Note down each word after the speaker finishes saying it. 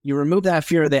You remove that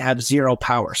fear, they have zero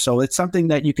power. So it's something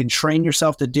that you can train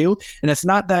yourself to do. And it's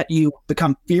not that you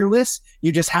become fearless,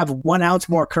 you just have 1 ounce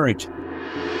more courage.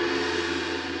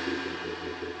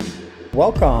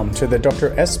 Welcome to the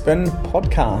Dr. Espen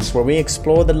podcast, where we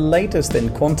explore the latest in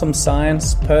quantum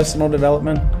science, personal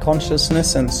development,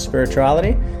 consciousness and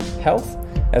spirituality, health,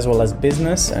 as well as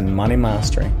business and money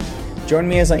mastery. Join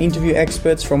me as I interview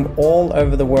experts from all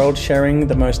over the world sharing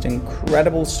the most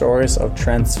incredible stories of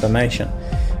transformation.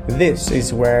 This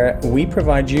is where we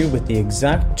provide you with the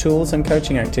exact tools and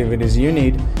coaching activities you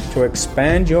need to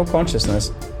expand your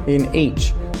consciousness in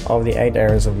each of the 8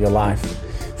 areas of your life.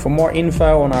 For more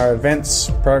info on our events,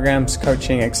 programs,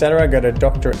 coaching, etc., go to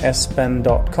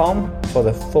drespen.com for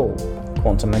the full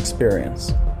quantum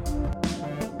experience.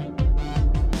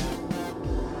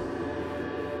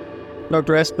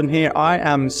 Dr. Espen here. I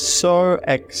am so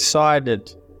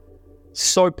excited,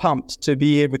 so pumped to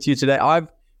be here with you today. I've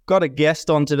got a guest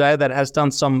on today that has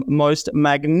done some most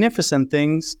magnificent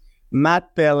things.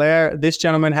 Matt Belair. This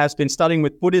gentleman has been studying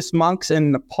with Buddhist monks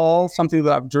in Nepal, something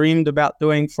that I've dreamed about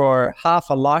doing for half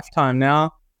a lifetime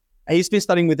now. He's been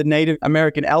studying with the Native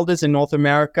American elders in North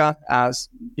America, as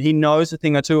he knows a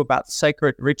thing or two about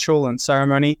sacred ritual and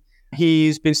ceremony.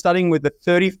 He's been studying with the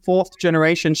 34th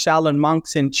generation Shaolin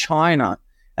monks in China,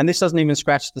 and this doesn't even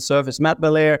scratch the surface. Matt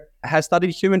Belair has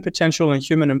studied human potential and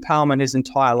human empowerment his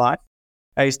entire life.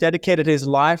 He's dedicated his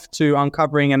life to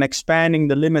uncovering and expanding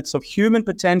the limits of human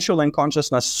potential and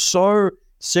consciousness, so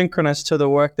synchronous to the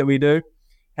work that we do.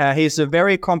 He's a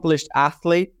very accomplished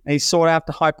athlete. He's sought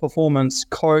after high-performance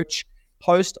coach,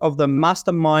 host of the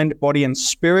Mastermind Body and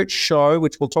Spirit show,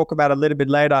 which we'll talk about a little bit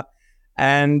later.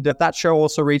 And that show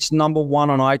also reached #1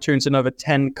 on iTunes in over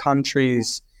 10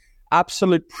 countries.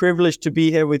 Absolute privilege to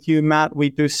be here with you, Matt. We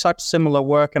do such similar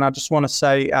work, and I just want to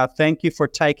say thank you for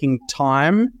taking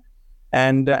time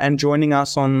and joining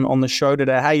us on the show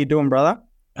today. How you doing, brother?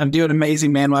 I'm doing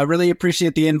amazing, man. Well, I really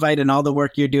appreciate the invite and all the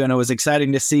work you're doing. It was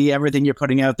exciting to see everything you're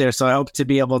putting out there. So I hope to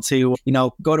be able to,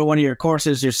 go to one of your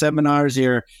courses, your seminars,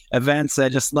 your events. I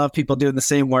just love people doing the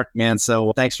same work, man.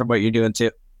 So thanks for what you're doing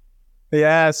too.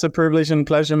 Yeah, it's a privilege and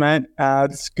pleasure, man.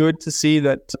 It's good to see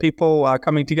that people are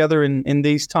coming together in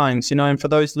these times, and for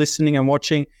those listening and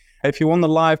watching, if you're on the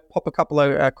live, pop a couple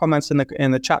of comments in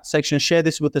the chat section. Share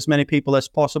this with as many people as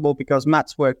possible, because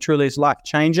Matt's work truly is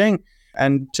life-changing.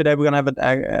 And today we're going to have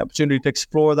an opportunity to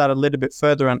explore that a little bit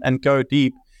further and go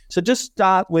deep. So just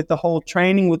start with the whole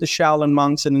training with the Shaolin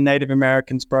monks and the Native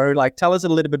Americans, bro. Like, tell us a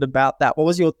little bit about that. What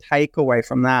was your takeaway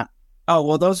from that? Oh,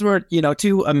 well, those were,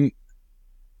 two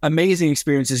amazing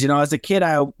experiences. As a kid,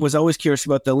 I was always curious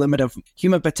about the limit of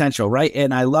human potential, right?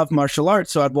 And I love martial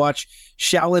arts, so I'd watch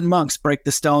Shaolin monks break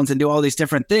the stones and do all these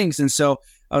different things. And so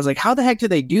I was like, how the heck do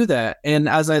they do that? And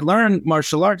as I learned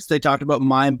martial arts, they talked about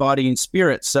mind, body, and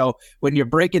spirit. So when you're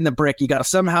breaking the brick, you got to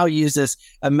somehow use this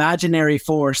imaginary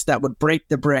force that would break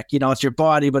the brick. It's your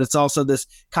body, but it's also this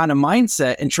kind of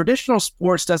mindset. And traditional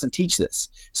sports doesn't teach this.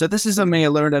 So this is something I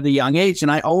learned at a young age.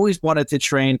 And I always wanted to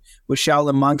train with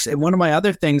Shaolin monks. And one of my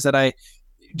other things that I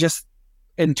just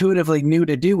intuitively knew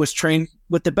to do was train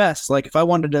with the best. Like, if I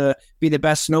wanted to be the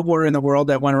best snowboarder in the world,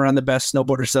 I went around the best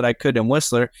snowboarders that I could in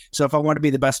Whistler. So if I wanted to be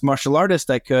the best martial artist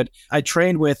I could, I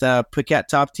trained with a Phuket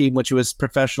Top Team, which was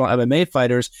professional MMA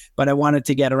fighters, but I wanted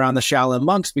to get around the Shaolin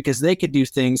monks because they could do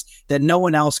things that no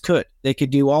one else could. They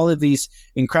could do all of these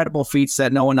incredible feats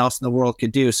that no one else in the world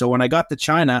could do. So when I got to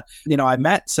China, I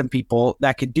met some people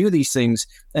that could do these things.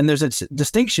 And there's a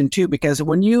distinction too, because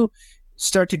when you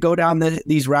start to go down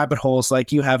these rabbit holes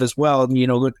like you have as well, and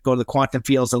go to the quantum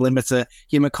fields, the limits of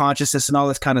human consciousness and all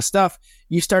this kind of stuff,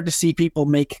 you start to see people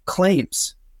make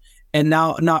claims. And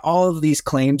now not all of these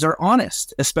claims are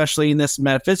honest, especially in this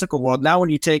metaphysical world. Now when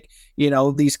you take,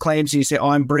 these claims, you say, oh,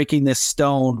 I'm breaking this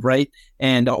stone, right?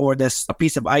 Or a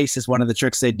piece of ice is one of the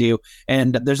tricks they do.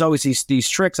 And there's always these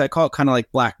tricks, I call it kind of like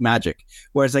black magic,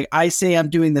 whereas like I say I'm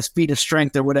doing this feat of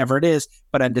strength or whatever it is,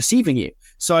 but I'm deceiving you.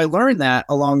 So I learned that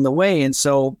along the way. And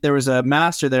so there was a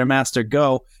master there, Master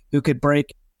Go, who could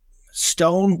break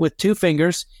stone with 2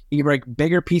 fingers. He could break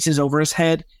bigger pieces over his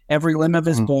head, every limb of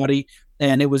his body.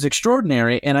 And it was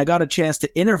extraordinary. And I got a chance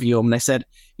to interview him. And I said,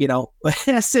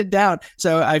 sit down.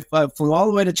 So I flew all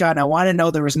the way to China. I wanted to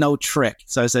know there was no trick.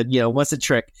 So I said, what's a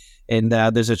trick? And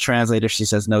there's a translator. She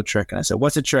says, no trick. And I said,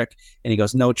 what's a trick? And he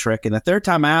goes, no trick. And the third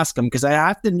time I asked him, because I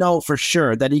have to know for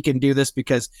sure that he can do this,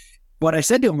 because what I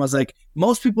said to him was like,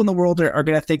 most people in the world are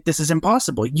going to think this is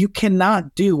impossible. You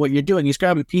cannot do what you're doing. He's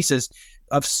grabbing pieces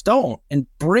of stone and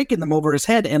breaking them over his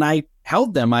head. And I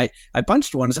held them. I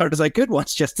punched one as hard as I could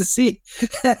once just to see.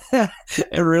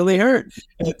 It really hurt.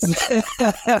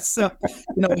 So,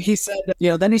 he said,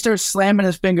 then he started slamming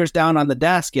his fingers down on the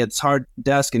desk. It's hard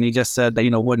desk. And he just said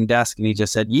that, wooden desk. And he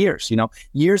just said years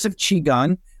of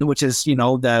Qigong, which is,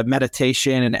 the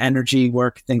meditation and energy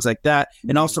work, things like that.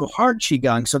 And also hard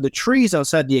Qigong. So the trees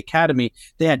outside the academy,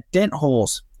 they had dent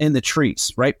holes in the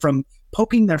trees, right? From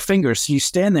poking their fingers. So you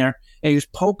stand there and you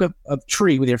just poke a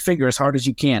tree with your finger as hard as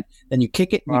you can. Then you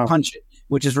kick it and you punch it,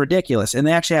 which is ridiculous. And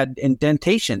they actually had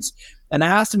indentations. And I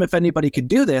asked him if anybody could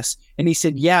do this. And he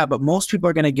said, yeah, but most people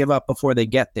are going to give up before they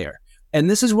get there. And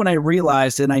this is when I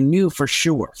realized, and I knew for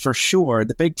sure,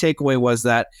 the big takeaway was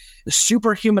that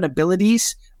superhuman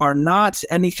abilities are not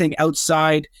anything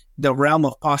outside the realm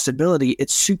of possibility.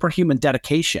 It's superhuman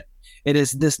dedication. It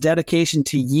is this dedication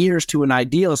to years to an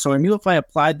ideal. So I knew if I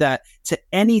applied that to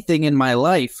anything in my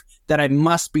life, that I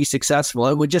must be successful.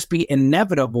 It would just be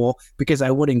inevitable because I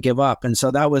wouldn't give up. And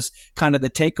so that was kind of the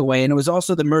takeaway. And it was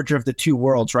also the merger of the two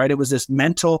worlds, right? It was this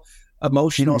mental,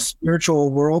 emotional,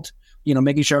 spiritual world,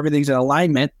 making sure everything's in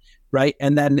alignment, right?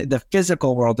 And then the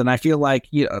physical world. And I feel like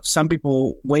some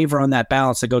people waver on that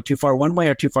balance to go too far one way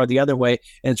or too far the other way.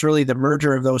 And it's really the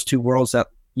merger of those two worlds that,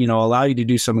 allow you to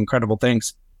do some incredible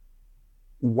things.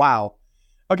 Wow.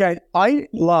 Okay. I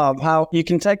love how you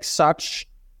can take such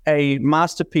a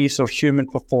masterpiece of human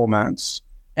performance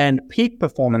and peak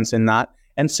performance in that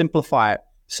and simplify it.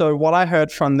 So what I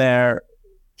heard from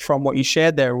what you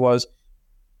shared there was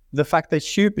the fact that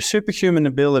superhuman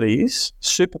abilities,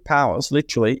 superpowers,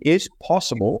 literally, is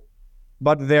possible,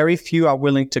 but very few are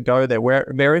willing to go there.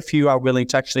 Where very few are willing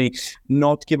to actually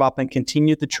not give up and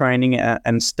continue the training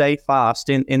and stay fast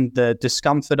in the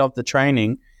discomfort of the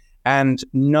training and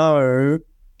know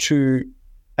to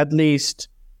at least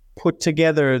put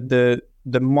together the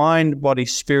mind, body,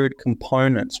 spirit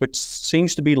components, which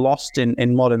seems to be lost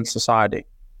in modern society.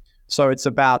 So it's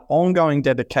about ongoing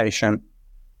dedication,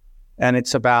 and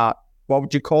it's about, what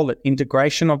would you call it?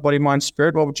 Integration of body, mind,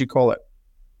 spirit? What would you call it?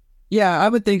 Yeah, I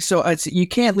would think so. You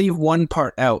can't leave one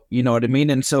part out, you know what I mean?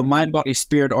 And so mind, body,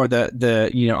 spirit, or the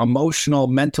emotional,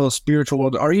 mental, spiritual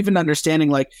world, or even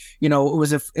understanding, it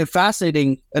was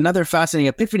another fascinating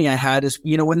epiphany I had is,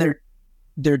 when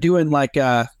they're doing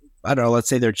I don't know, let's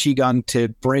say they're Qigong to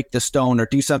break the stone or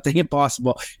do something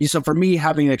impossible. So for me,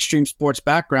 having an extreme sports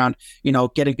background,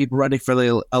 getting people ready for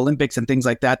the Olympics and things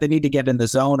like that, they need to get in the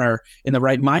zone or in the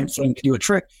right mind frame to do a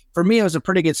trick. For me, I was a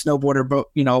pretty good snowboarder, but,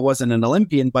 I wasn't an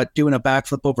Olympian, but doing a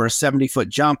backflip over a 70-foot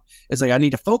jump is I need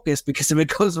to focus because if it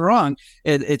goes wrong,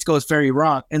 it goes very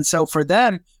wrong. And so for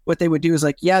them, what they would do is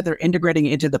they're integrating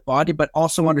it into the body, but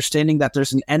also understanding that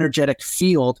there's an energetic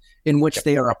field in which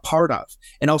they are a part of,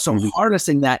 and also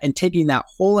harnessing that and taking that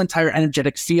whole entire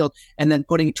energetic field and then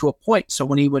putting it to a point. So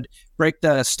when he would break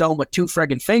the stone with two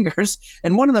friggin' fingers,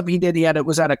 and one of them it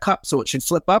was at a cup, so it should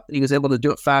flip up, and he was able to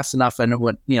do it fast enough and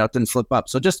it didn't flip up.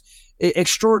 So just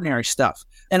extraordinary stuff.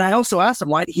 And I also asked him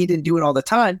why he didn't do it all the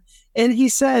time. And he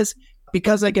says,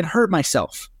 because I could hurt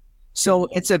myself. So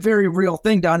it's a very real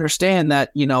thing to understand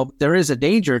that, there is a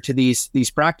danger to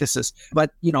these practices,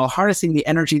 but, harnessing the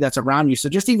energy that's around you. So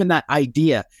just even that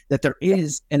idea that there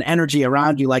is an energy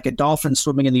around you, like a dolphin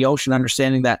swimming in the ocean,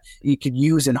 understanding that you could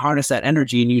use and harness that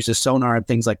energy and use a sonar and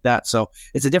things like that. So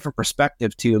it's a different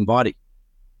perspective to embody.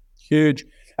 Huge.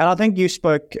 And I think you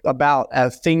spoke about a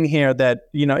thing here that,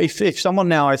 if someone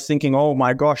now is thinking, oh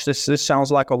my gosh, this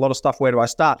sounds like a lot of stuff, where do I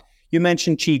start? You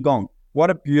mentioned Qigong. What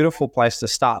a beautiful place to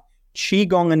start.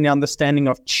 Qigong and the understanding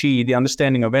of Qi, the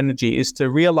understanding of energy, is to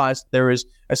realize there is,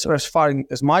 as far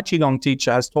as my Qigong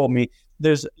teacher has told me,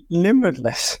 there's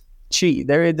limitless Qi.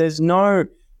 There's no,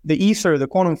 the ether, the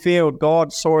quantum field,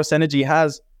 God, source energy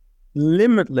has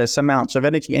limitless amounts of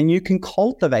energy, and you can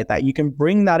cultivate that. You can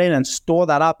bring that in and store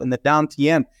that up in the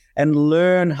Dantian and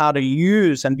learn how to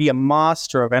use and be a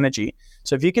master of energy.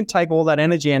 So if you can take all that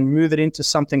energy and move it into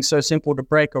something so simple to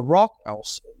break a rock,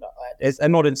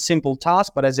 and not in simple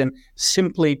task, but as in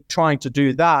simply trying to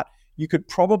do that, you could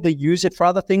probably use it for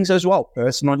other things as well: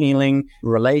 personal healing,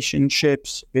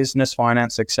 relationships, business,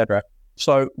 finance, etc.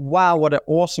 So, wow, what an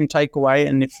awesome takeaway.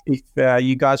 And if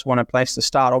you guys want a place to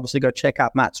start, obviously go check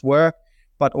out Matt's work,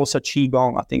 but also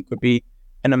Qigong, I think, would be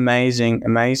an amazing,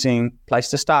 amazing place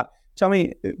to start. Tell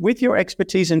me, with your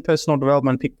expertise in personal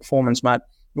development, peak performance, Matt,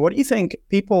 what do you think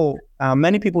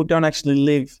many people don't actually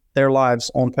live their lives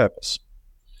on purpose?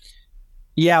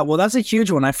 Yeah, well, that's a huge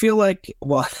one. I feel like,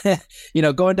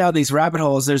 going down these rabbit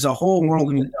holes, there's a whole world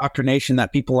of indoctrination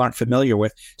that people aren't familiar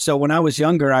with. So when I was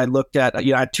younger, I looked at, I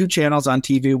had two channels on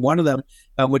TV. One of them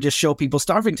would just show people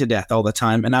starving to death all the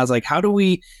time. And I was like, how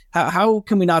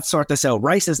can we not sort this out?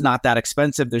 Rice is not that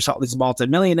expensive. There's all these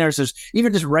multimillionaires. There's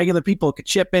even just regular people could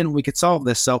chip in. We could solve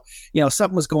this. So,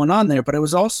 something was going on there. But I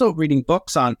was also reading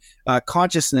books on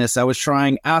consciousness. I was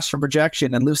trying astral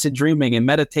projection and lucid dreaming and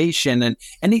meditation and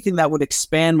anything that would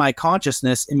expand my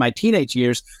consciousness in my teenage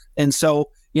years. And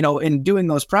so, in doing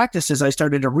those practices, I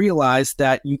started to realize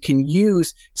that you can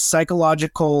use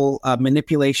psychological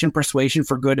manipulation, persuasion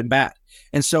for good and bad.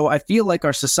 And so I feel like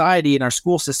our society and our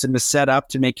school system is set up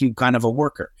to make you kind of a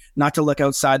worker, not to look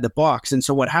outside the box. And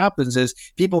so what happens is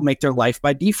people make their life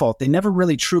by default. They never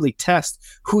really truly test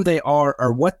who they are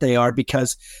or what they are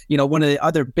because, one of the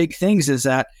other big things is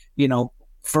that,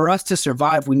 for us to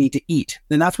survive, we need to eat.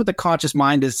 And that's what the conscious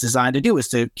mind is designed to do, is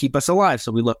to keep us alive.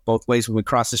 So we look both ways when we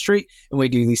cross the street and we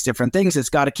do these different things. It's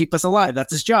got to keep us alive.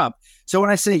 That's his job. So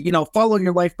when I say, follow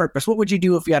your life purpose, what would you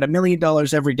do if you had $1 million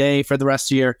every day for the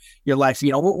rest of your life?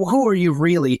 Who are you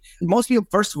really? Most people,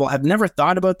 first of all, have never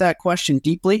thought about that question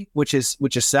deeply, which is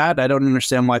sad. I don't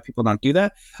understand why people don't do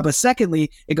that. But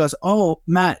secondly, it goes, oh,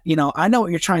 Matt, I know what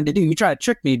you're trying to do. You try to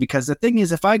trick me because the thing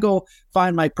is, if I go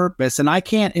find my purpose and I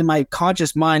can't in my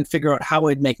conscious mind figure out how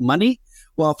I'd make money,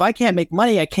 well, if I can't make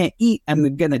money, I can't eat,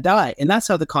 I'm going to die. And that's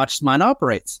how the conscious mind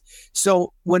operates.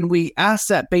 So when we ask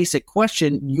that basic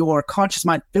question, your conscious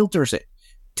mind filters it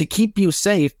to keep you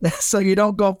safe so you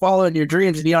don't go following your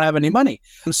dreams and you don't have any money.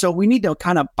 And so we need to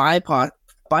kind of bypass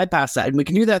that. And we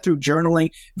can do that through journaling,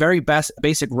 very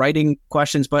basic writing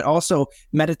questions, but also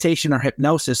meditation or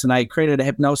hypnosis. And I created a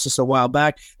hypnosis a while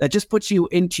back that just puts you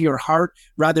into your heart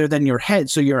rather than your head.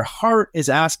 So your heart is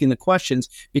asking the questions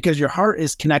because your heart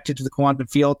is connected to the quantum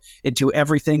field, into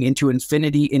everything, into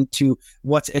infinity, into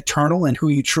what's eternal and who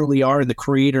you truly are in the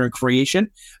creator and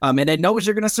creation. And it knows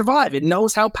you're going to survive. It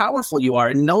knows how powerful you are.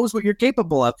 It knows what you're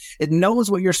capable of. It knows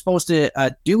what you're supposed to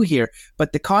do here.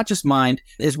 But the conscious mind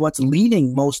is what's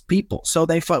leading most people. So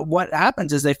what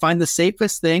happens is they find the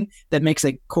safest thing that makes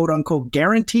a quote unquote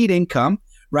guaranteed income,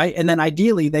 right? And then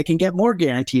ideally they can get more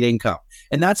guaranteed income.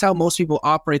 And that's how most people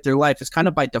operate their life. It's kind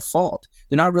of by default.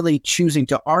 They're not really choosing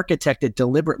to architect it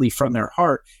deliberately from their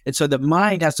heart. And so the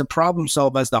mind has to problem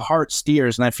solve as the heart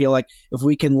steers. And I feel like if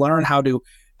we can learn how to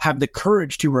have the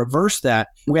courage to reverse that,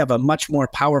 we have a much more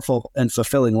powerful and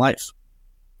fulfilling life.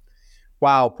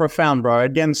 Wow, profound, bro.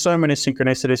 Again, so many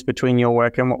synchronicities between your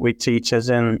work and what we teach, as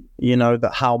in,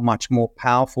 that how much more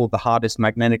powerful the heart is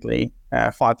magnetically,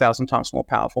 5,000 times more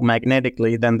powerful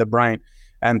magnetically than the brain.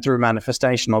 And through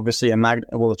manifestation, obviously, a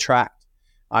magnet will attract.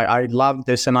 I love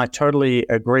this, and I totally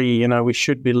agree. We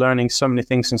should be learning so many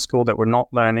things in school that we're not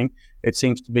learning. It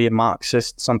seems to be a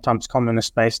Marxist, sometimes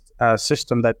communist-based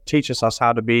system that teaches us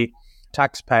how to be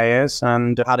taxpayers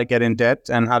and how to get in debt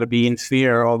and how to be in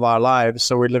fear of our lives.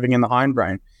 So we're living in the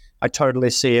hindbrain. I totally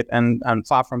see it. And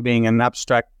far from being an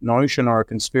abstract notion or a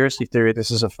conspiracy theory, this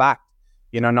is a fact.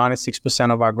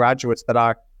 96% of our graduates that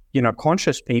are,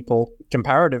 conscious people,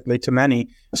 comparatively to many,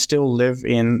 still live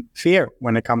in fear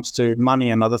when it comes to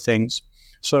money and other things.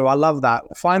 So I love that.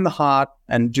 Find the heart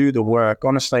and do the work.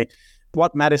 Honestly,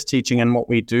 what Matt is teaching and what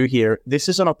we do here, this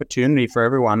is an opportunity for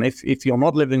everyone. If you're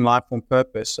not living life on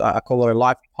purpose, I call it a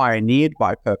life pioneered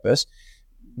by purpose.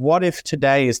 What if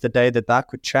today is the day that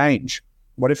could change?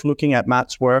 What if looking at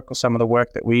Matt's work or some of the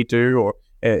work that we do, or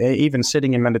even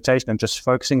sitting in meditation and just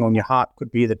focusing on your heart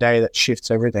could be the day that shifts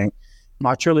everything?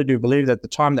 I truly do believe that the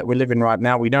time that we live in right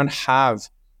now, we don't have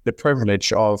the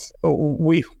privilege of,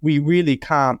 we really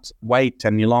can't wait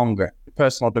any longer.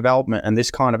 Personal development and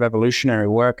this kind of evolutionary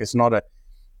work is not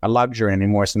a luxury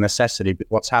anymore. It's a necessity, but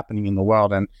what's happening in the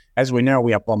world. And as we know,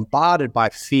 we are bombarded by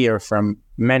fear from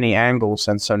many angles.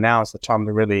 And so now is the time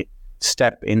to really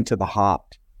step into the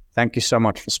heart. Thank you so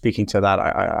much for speaking to that.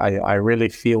 I really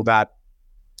feel that.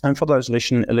 And for those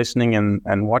listening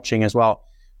and watching as well,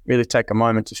 really take a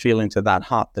moment to feel into that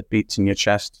heart that beats in your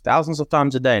chest thousands of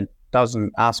times a day.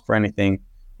 Doesn't ask for anything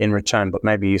in return, but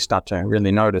maybe you start to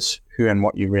really notice who and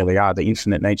what you really are, the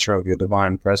infinite nature of your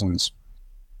divine presence.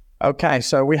 Okay,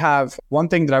 so we have one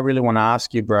thing that I really want to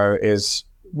ask you, bro, is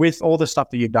with all the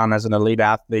stuff that you've done as an elite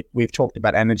athlete, we've talked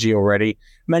about energy already.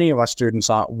 Many of our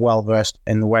students are well-versed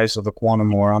in the ways of the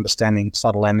quantum or understanding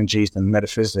subtle energies and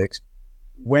metaphysics.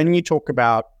 When you talk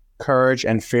about courage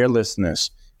and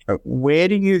fearlessness, where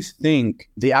do you think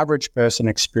the average person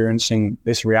experiencing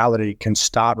this reality can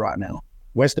start right now?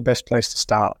 Where's the best place to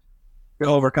start? To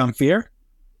overcome fear?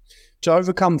 To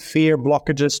overcome fear,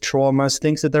 blockages, traumas,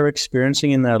 things that they're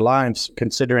experiencing in their lives,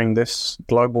 considering this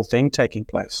global thing taking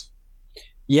place.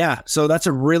 Yeah, so that's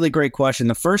a really great question.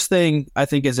 The first thing I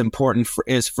think is important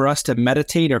is for us to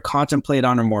meditate or contemplate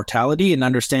on our mortality and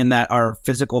understand that our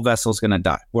physical vessel is going to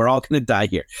die. We're all going to die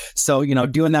here. So,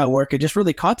 doing that work and just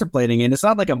really contemplating, and it's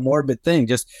not like a morbid thing.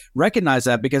 Just recognize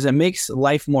that because it makes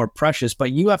life more precious,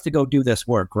 but you have to go do this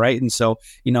work, right? And so,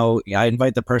 I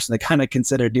invite the person to kind of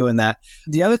consider doing that.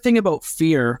 The other thing about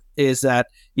fear is that,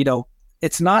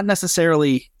 it's not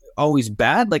necessarily always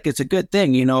bad. Like, it's a good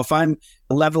thing. If I'm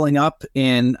leveling up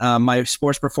in my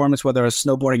sports performance, whether it's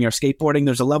snowboarding or skateboarding,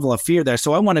 there's a level of fear there.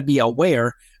 So I want to be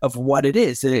aware of what it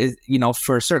is.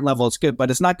 For a certain level, it's good,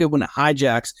 but it's not good when it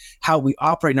hijacks how we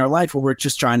operate in our life where we're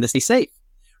just trying to stay safe.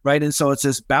 Right. And so it's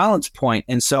this balance point.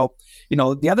 And so,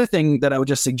 the other thing that I would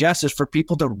just suggest is for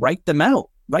people to write them out.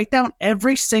 Write down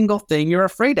every single thing you're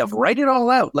afraid of. Write it all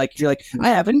out. Like, you're like, I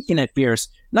have infinite fears.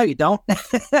 No, you don't.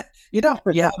 You don't.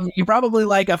 Yeah, you probably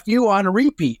like a few on a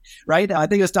repeat, right? I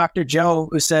think it was Dr. Joe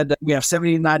who said that we have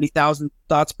 70 to 90,000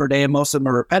 thoughts per day, and most of them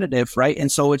are repetitive, right?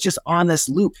 And so it's just on this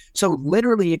loop. So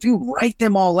literally, if you write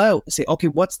them all out, say, okay,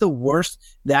 what's the worst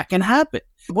that can happen?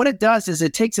 What it does is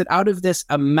it takes it out of this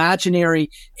imaginary,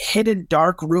 hidden,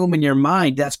 dark room in your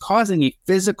mind that's causing a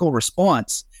physical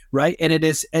response. Right. And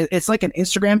it's like an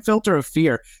Instagram filter of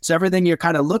fear. So everything you're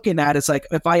kind of looking at, it's like,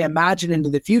 if I imagine into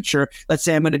the future, let's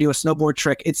say I'm going to do a snowboard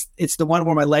trick. It's the one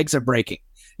where my legs are breaking.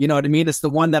 You know what I mean? It's the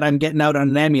one that I'm getting out on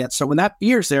an ambulance. So when that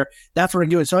fear's there, that's what I'm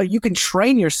doing. So you can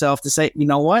train yourself to say, you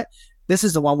know what? This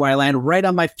is the one where I land right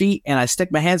on my feet and I stick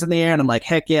my hands in the air and I'm like,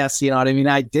 heck yes, you know what I mean?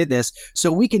 I did this.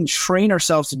 So we can train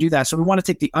ourselves to do that. So we want to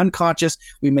take the unconscious,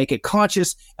 we make it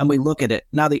conscious, and we look at it.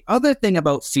 Now, the other thing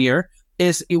about fear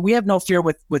is we have no fear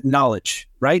with knowledge,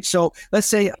 right? So let's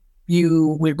say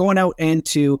we're going out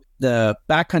into the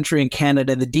backcountry in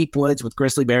Canada, the deep woods with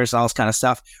grizzly bears, all this kind of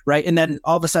stuff, right? And then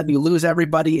all of a sudden you lose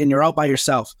everybody and you're out by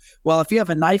yourself. Well, if you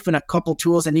have a knife and a couple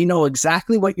tools and you know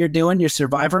exactly what you're doing, you're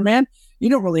survivor man, you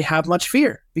don't really have much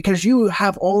fear because you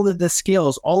have all of the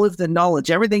skills, all of the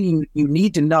knowledge, everything you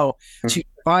need to know to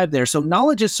survive there. So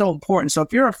knowledge is so important. So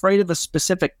if you're afraid of a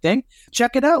specific thing,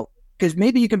 check it out, because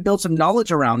maybe you can build some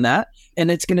knowledge around that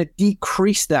and it's going to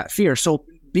decrease that fear. So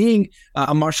being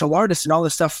a martial artist and all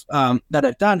this stuff that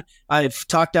I've done, I've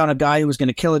talked down a guy who was going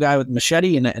to kill a guy with a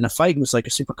machete in a fight. It was like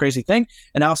a super crazy thing.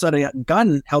 And I also had a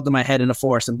gun held to my head in a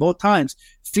forest. And both times,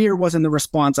 fear wasn't the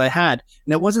response I had.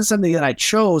 And it wasn't something that I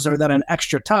chose or that I'm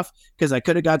extra tough, because I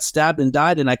could have got stabbed and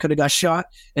died, and I could have got shot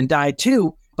and died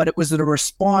too. But it was the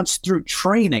response through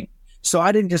training. So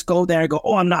I didn't just go there and go,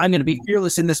 I'm going to be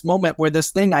fearless in this moment where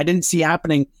this thing I didn't see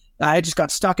happening, I just got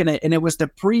stuck in it. And it was the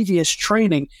previous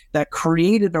training that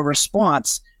created a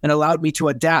response and allowed me to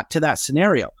adapt to that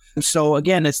scenario. And so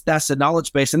again, that's the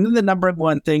knowledge base. And then the number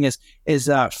one thing is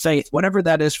faith, whatever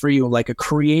that is for you, like a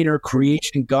creator,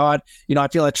 creation, God. I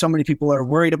feel like so many people are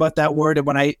worried about that word. And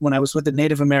when I was with the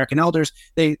Native American elders,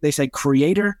 they say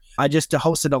creator. I just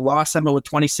hosted a law summit with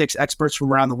 26 experts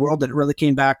from around the world that really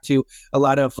came back to a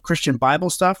lot of Christian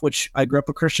Bible stuff, which I grew up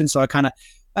a Christian. So I kind of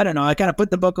put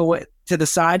the book away to the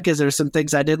side because there's some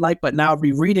things I did like, but now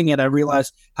rereading it, I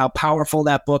realized how powerful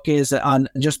that book is on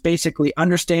just basically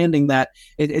understanding that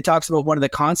it talks about one of the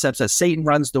concepts that Satan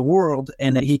runs the world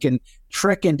and that he can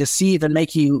trick and deceive and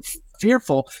make you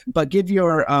fearful, but give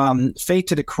your faith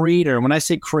to the creator. When I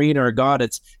say creator or God,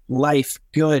 it's life,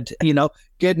 good,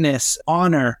 goodness,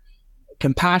 honor,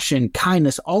 compassion,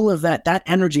 kindness, all of that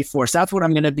energy force. That's what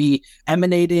I'm going to be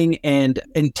emanating and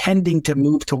intending to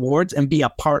move towards and be a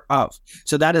part of.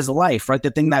 So that is life, right?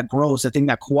 The thing that grows, the thing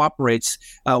that cooperates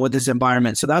with this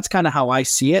environment. So that's kind of how I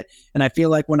see it. And I feel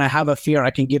like when I have a fear,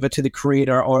 I can give it to the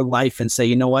creator or life and say,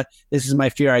 you know what, this is my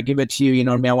fear. I give it to you. You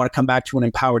know what I mean? I want to come back to an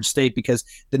empowered state, because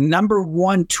the number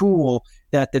one tool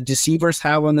that the deceivers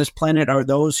have on this planet are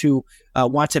those who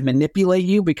want to manipulate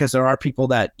you, because there are people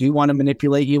that do want to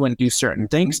manipulate you and do certain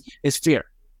things, is fear.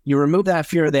 You remove that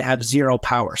fear, they have zero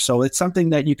power. So it's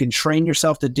something that you can train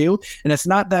yourself to do. And it's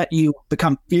not that you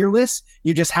become fearless,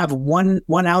 you just have one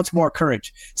ounce more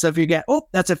courage. So if you get,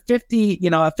 that's a 50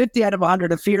 out of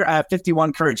 100 of fear, I have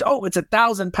 51 courage. It's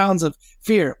 1,000 pounds of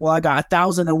fear. Well, I got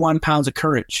 1,001 pounds of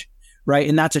courage. Right.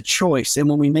 And that's a choice. And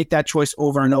when we make that choice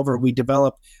over and over, we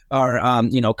develop our,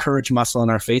 courage muscle and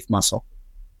our faith muscle.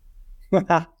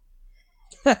 I'm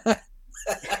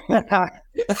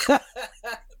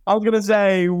going to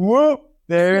say, whoop,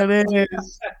 there it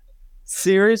is.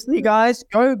 Seriously, guys,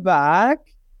 go back,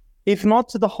 if not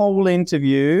to the whole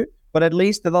interview, but at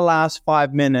least to the last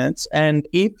 5 minutes. And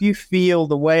if you feel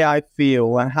the way I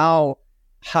feel and how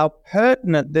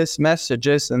pertinent this message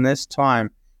is in this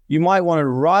time, you might want to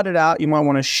write it out. You might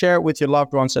want to share it with your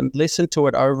loved ones and listen to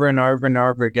it over and over and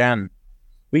over again.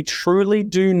 We truly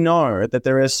do know that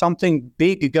there is something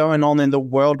big going on in the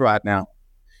world right now.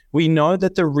 We know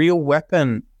that the real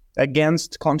weapon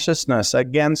against consciousness,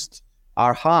 against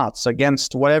our hearts,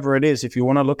 against whatever it is, if you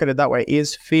want to look at it that way,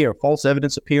 is fear, false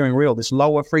evidence appearing real, this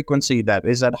lower frequency that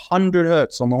is at 100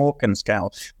 hertz on the Hawkins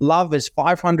scale. Love is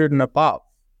 500 and above.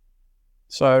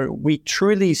 So we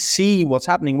truly see what's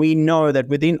happening. We know that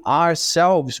within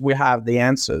ourselves, we have the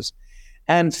answers.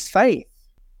 And faith,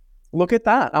 look at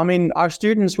that. I mean, our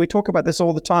students, we talk about this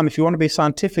all the time. If you want to be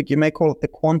scientific, you may call it the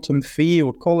quantum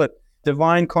field, call it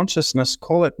divine consciousness,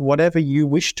 call it whatever you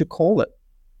wish to call it.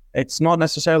 It's not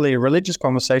necessarily a religious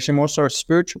conversation, more so a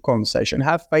spiritual conversation.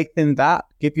 Have faith in that.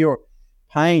 Give your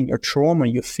pain, your trauma,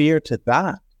 your fear to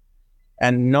that.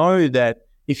 And know that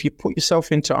if you put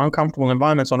yourself into uncomfortable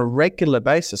environments on a regular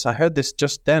basis, I heard this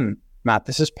just then, Matt,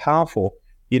 this is powerful.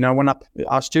 You know, when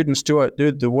our students do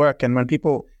the work, and when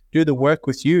people do the work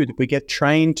with you, we get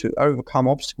trained to overcome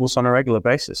obstacles on a regular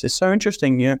basis. It's so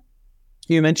interesting.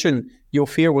 You mentioned your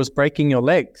fear was breaking your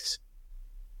legs,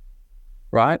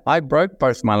 right? I broke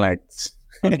both my legs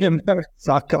in a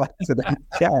motorcycle accident,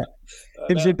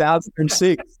 in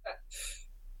 2006.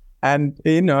 And,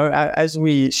 you know, as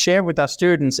we share with our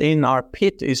students, in our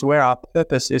pit is where our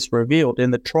purpose is revealed.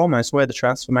 In the trauma is where the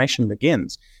transformation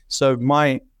begins. So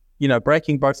my,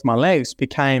 breaking both my legs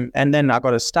became, and then I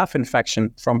got a staph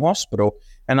infection from hospital,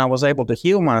 and I was able to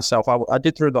heal myself. I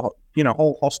did through the,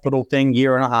 whole hospital thing, 1.5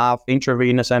 years,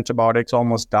 intravenous antibiotics,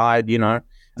 almost died,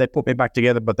 They put me back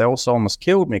together, but they also almost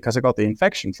killed me because I got the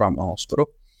infection from the hospital.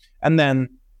 And then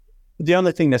the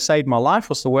only thing that saved my life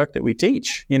was the work that we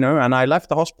teach, and I left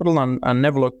the hospital and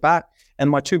never looked back. And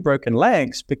my 2 broken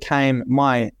legs became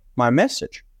my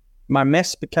message. My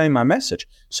mess became my message.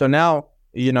 So now,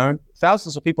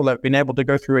 thousands of people have been able to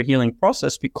go through a healing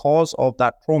process because of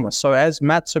that trauma. So as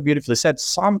Matt so beautifully said,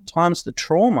 sometimes the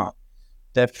trauma,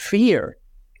 the fear,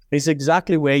 is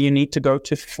exactly where you need to go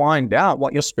to find out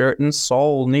what your spirit and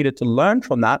soul needed to learn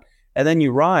from that. And then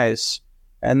you rise,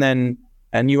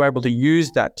 and you're able to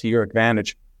use that to your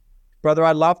advantage. Brother,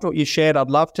 I loved what you shared. I'd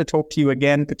love to talk to you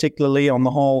again, particularly on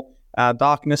the whole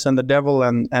darkness and the devil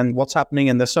and what's happening.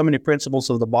 And there's so many principles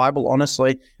of the Bible,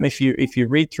 honestly. If you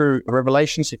read through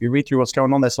Revelations, if you read through what's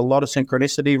going on, there's a lot of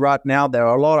synchronicity right now. There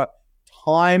are a lot of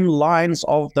timelines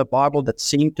of the Bible that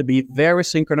seem to be very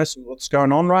synchronous with what's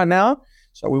going on right now.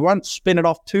 So we won't spin it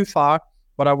off too far,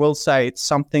 but I will say it's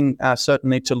something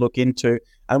certainly to look into.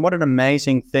 And what an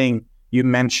amazing thing you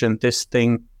mentioned, this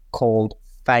thing called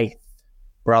faith,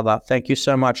 brother. Thank you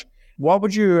so much. What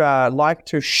would you like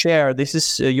to share? This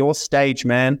is your stage,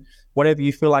 man. Whatever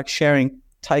you feel like sharing,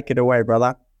 take it away,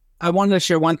 brother. I wanted to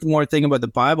share one more thing about the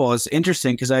Bible. It's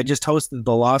interesting because I just hosted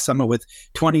the Law Summit with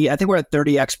 20, I think we're at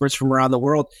 30 experts from around the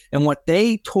world. And what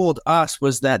they told us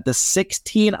was that the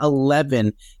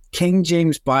 1611 King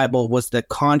James Bible was the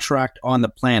contract on the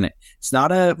planet. It's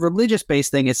not a religious-based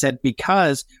thing. It said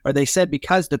because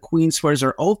the Queen swears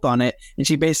her oath on it, and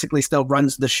she basically still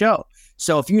runs the show.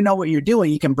 So if you know what you're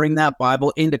doing, you can bring that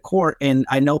Bible into court. And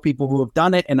I know people who have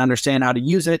done it and understand how to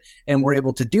use it, and we're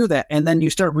able to do that. And then you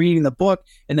start reading the book,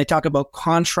 and they talk about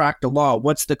contract of law.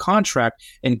 What's the contract?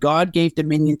 And God gave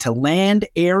dominion to land,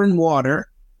 air, and water,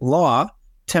 law,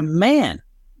 to man.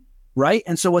 Right.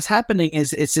 And so what's happening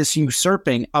is it's this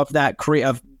usurping of that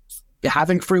of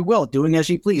having free will, doing as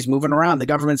you please, moving around. The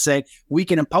government saying, we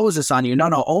can impose this on you.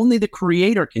 No, only the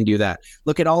creator can do that.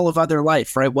 Look at all of other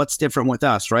life, right? What's different with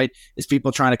us, right? Is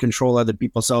people trying to control other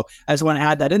people. So I just want to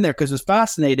add that in there because it's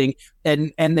fascinating.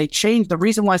 And they changed, the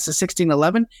reason why it's the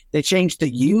 1611, they changed the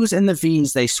U's and the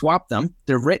V's. They swapped them.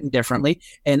 They're written differently.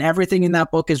 And everything in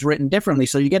that book is written differently.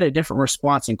 So you get a different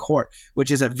response in court, which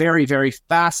is a very, very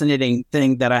fascinating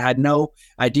thing that I had no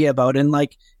idea about. And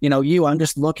I'm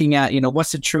just looking at,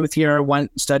 what's the truth here? I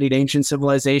went studied ancient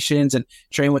civilizations and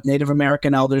trained with Native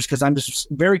American elders because I'm just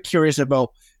very curious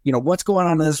about, what's going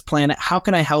on this planet? How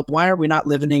can I help? Why are we not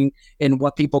living in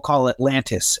what people call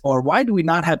Atlantis? Or why do we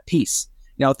not have peace?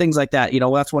 Things like that.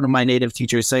 That's one of my native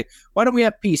teachers say, why don't we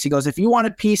have peace? He goes, if you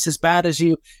wanted peace as bad as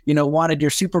you wanted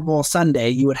your Super Bowl Sunday,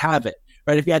 you would have it.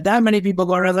 Right? If you had that many people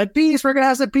going around like, peace, we're going to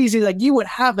have some peace. He's like, you would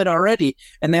have it already.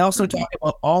 And they also talk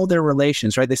about all their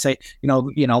relations, right? They say,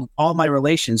 all my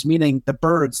relations, meaning the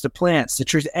birds, the plants, the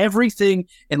trees, everything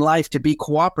in life to be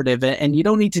cooperative. And you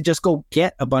don't need to just go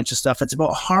get a bunch of stuff. It's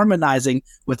about harmonizing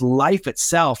with life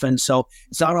itself. And so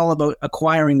it's not all about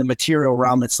acquiring the material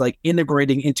realm. It's like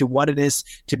integrating into what it is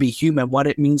to be human, what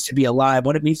it means to be alive,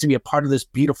 what it means to be a part of this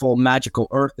beautiful, magical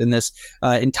earth and this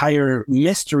entire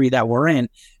mystery that we're in.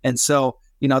 And so,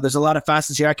 there's a lot of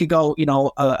facets here. I could go,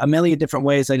 a million different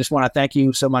ways. I just want to thank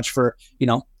you so much for,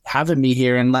 having me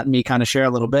here and letting me kind of share a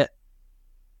little bit.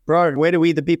 Bro, where do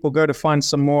we, the people, go to find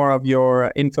some more of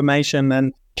your information?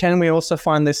 And can we also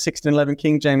find this 1611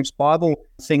 King James Bible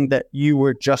thing that you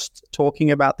were just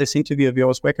talking about, this interview of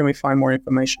yours? Where can we find more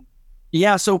information?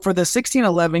 Yeah, so for the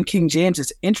 1611 King James,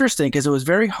 it's interesting because it was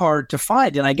very hard to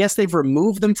find. And I guess they've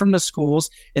removed them from the schools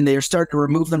and they're starting to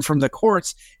remove them from the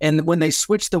courts. And when they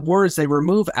switch the words, they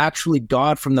remove actually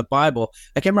God from the Bible.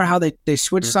 I can't remember how they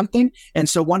switch something. And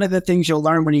so one of the things you'll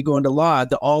learn when you go into law,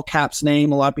 the all caps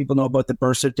name, a lot of people know about the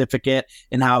birth certificate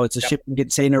and how it's a shipping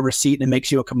container receipt and it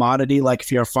makes you a commodity. Like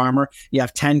if you're a farmer, you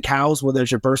have 10 cows, well,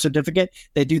 there's your birth certificate.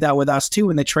 They do that with us too,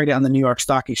 and they trade it on the New York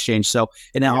Stock Exchange. So,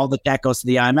 and then all the debt goes to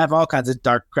the IMF, all kinds of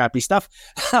dark, crappy stuff.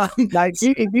 Like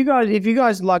if you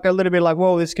guys like a little bit like,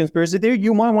 whoa, this conspiracy theory,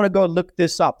 you might want to go look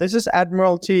this up. This is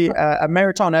Admiralty,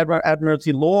 Maritime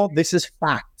Admiralty law. This is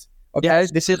fact. Okay,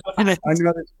 yes. This is I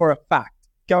know this for a fact.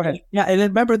 Go ahead. Yeah, and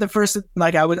remember the first,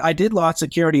 like I did law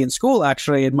security in school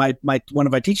actually, and my one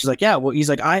of my teachers like, yeah, well, he's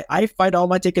like, I fight all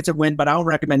my tickets and win, but I don't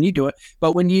recommend you do it.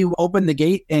 But when you open the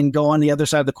gate and go on the other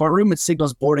side of the courtroom, it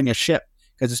signals boarding a ship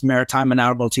because it's maritime and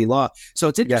admiralty law. So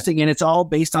it's interesting, and it's all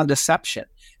based on deception.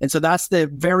 And so that's the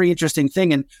very interesting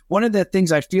thing. And one of the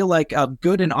things I feel like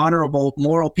good and honorable,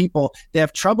 moral people, they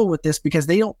have trouble with this because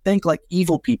they don't think like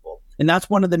evil people. And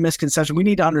that's one of the misconceptions. We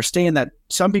need to understand that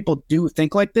some people do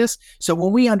think like this. So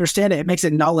when we understand it, it makes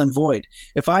it null and void.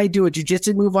 If I do a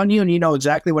jiu-jitsu move on you and you know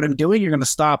exactly what I'm doing, you're going to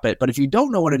stop it. But if you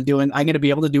don't know what I'm doing, I'm going to be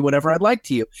able to do whatever I'd like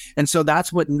to you. And so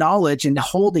that's what knowledge and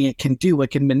holding it can do. It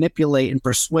can manipulate and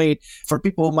persuade for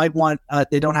people who might want,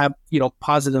 they don't have,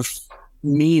 positive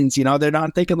means, they're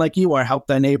not thinking like you are, help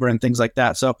thy neighbor and things like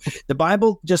that. So the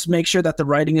Bible, just make sure that the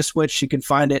writing is switched. You can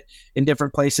find it in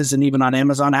different places and even on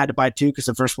Amazon. I had to buy two because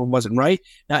the first one wasn't right.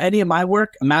 Now, any of my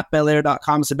work,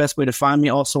 mattbelair.com is the best way to find me.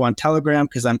 Also on Telegram,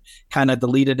 because I'm kind of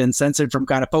deleted and censored from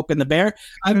kind of poking the bear.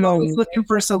 I'm always looking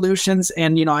for solutions,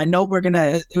 and I know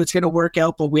it's gonna work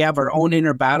out, but we have our own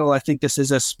inner battle. I think this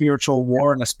is a spiritual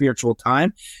war and a spiritual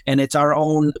time, and it's our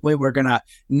own way we're gonna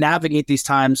navigate these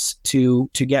times to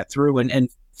get through and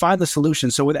find the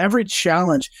solution. So with every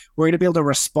challenge, we're going to be able to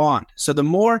respond. So the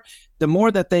more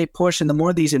that they push and the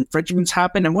more these infringements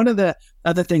happen. And one of the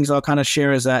other things I'll kind of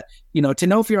share is that, to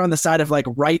know if you're on the side of like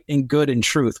right and good and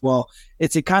truth. Well,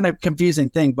 it's a kind of confusing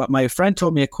thing, but my friend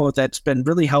told me a quote that's been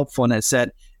really helpful. And it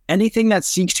said, anything that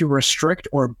seeks to restrict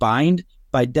or bind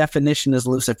by definition is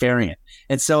Luciferian.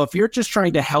 And so if you're just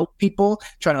trying to help people,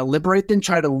 trying to liberate them,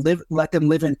 try to let them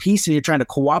live in peace, and you're trying to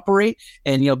cooperate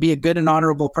and, be a good and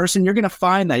honorable person, you're going to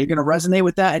find that you're going to resonate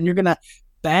with that. And you're going to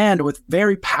band with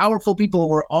very powerful people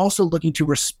who are also looking to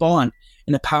respond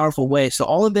in a powerful way. So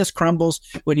all of this crumbles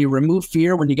when you remove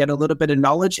fear, when you get a little bit of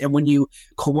knowledge, and when you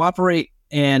cooperate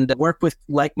and work with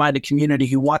like-minded community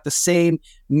who want the same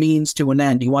means to an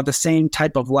end. You want the same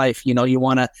type of life. You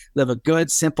want to live a good,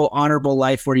 simple, honorable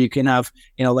life where you can have,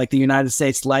 like the United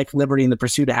States, life, liberty, and the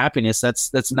pursuit of happiness.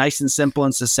 That's nice and simple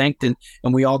and succinct, and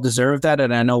we all deserve that,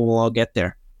 and I know we'll all get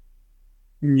there.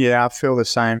 Yeah, I feel the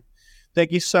same.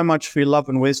 Thank you so much for your love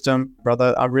and wisdom,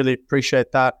 brother. I really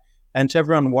appreciate that. And to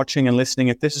everyone watching and listening,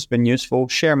 if this has been useful,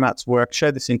 share Matt's work,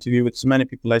 share this interview with as many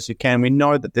people as you can. We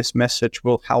know that this message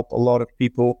will help a lot of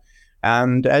people.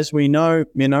 And as we know,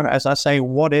 as I say,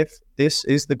 what if this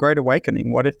is the Great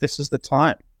Awakening? What if this is the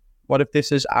time? What if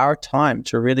this is our time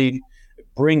to really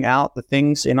bring out the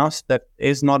things in us that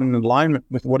is not in alignment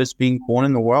with what is being born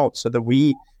in the world, so that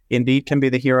we indeed can be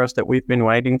the heroes that we've been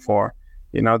waiting for?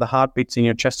 The heartbeats in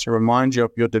your chest to remind you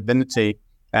of your divinity.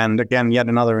 And again, yet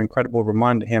another incredible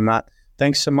reminder here, Matt.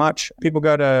 Thanks so much. People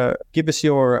go to give us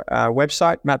your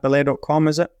website, mattbelair.com,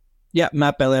 is it? Yeah,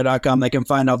 mattbelair.com. They can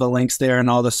find all the links there and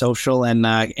all the social and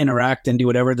interact and do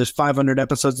whatever. There's 500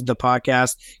 episodes of the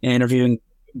podcast and interviewing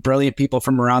brilliant people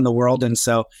from around the world. And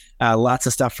so lots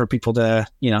of stuff for people to,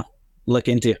 look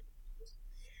into.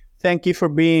 Thank you for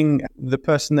being the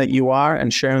person that you are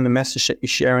and sharing the message that you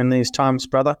share in these times,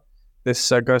 brother.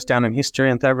 This goes down in history,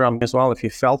 and to everyone as well. If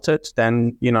you felt it,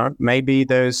 then, maybe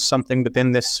there's something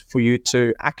within this for you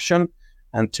to action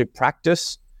and to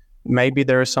practice. Maybe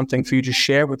there is something for you to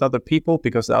share with other people,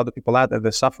 because there are other people out there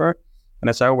that suffer. And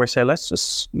as I always say,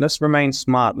 let's remain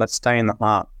smart. Let's stay in the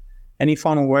heart. Any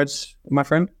final words, my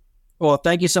friend? Well,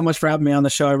 thank you so much for having me on the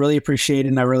show. I really appreciate it.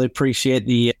 And I really appreciate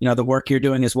the work you're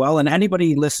doing as well. And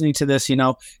anybody listening to this,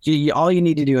 all you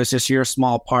need to do is just your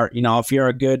small part. If you're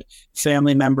a good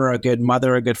family member, a good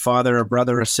mother, a good father, a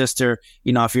brother, a sister,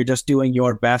 if you're just doing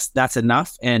your best, that's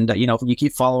enough. And, if you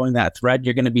keep following that thread,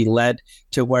 you're going to be led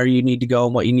to where you need to go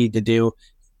and what you need to do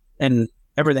and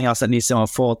everything else that needs to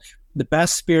unfold. The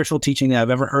best spiritual teaching that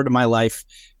I've ever heard in my life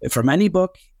from any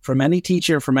book, from any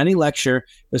teacher, from any lecture.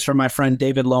 It was from my friend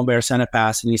David Lombert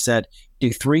Senepass, and he said,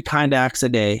 do 3 kind acts a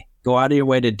day, go out of your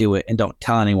way to do it, and don't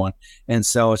tell anyone. And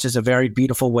so it's just a very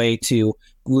beautiful way to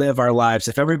live our lives.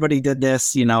 If everybody did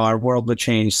this, our world would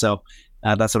change. So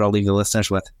that's what I'll leave the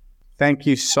listeners with. Thank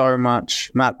you so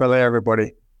much, Matt Belair,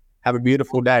 everybody. Have a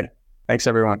beautiful day. Thanks,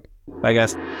 everyone. Bye,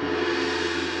 guys.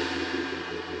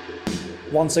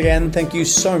 Once again, thank you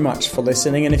so much for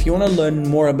listening. And if you want to learn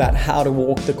more about how to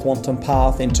walk the quantum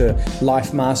path into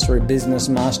life mastery, business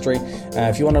mastery,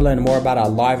 if you want to learn more about our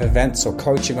live events or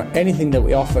coaching or anything that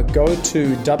we offer, go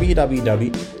to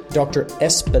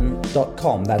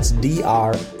www.drespen.com. That's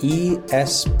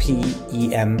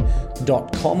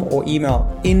DRESPEN.com, or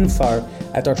email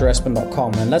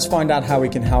info@drespen.com. And let's find out how we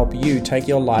can help you take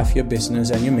your life, your business,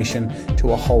 and your mission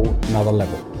to a whole nother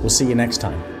level. We'll see you next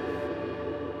time.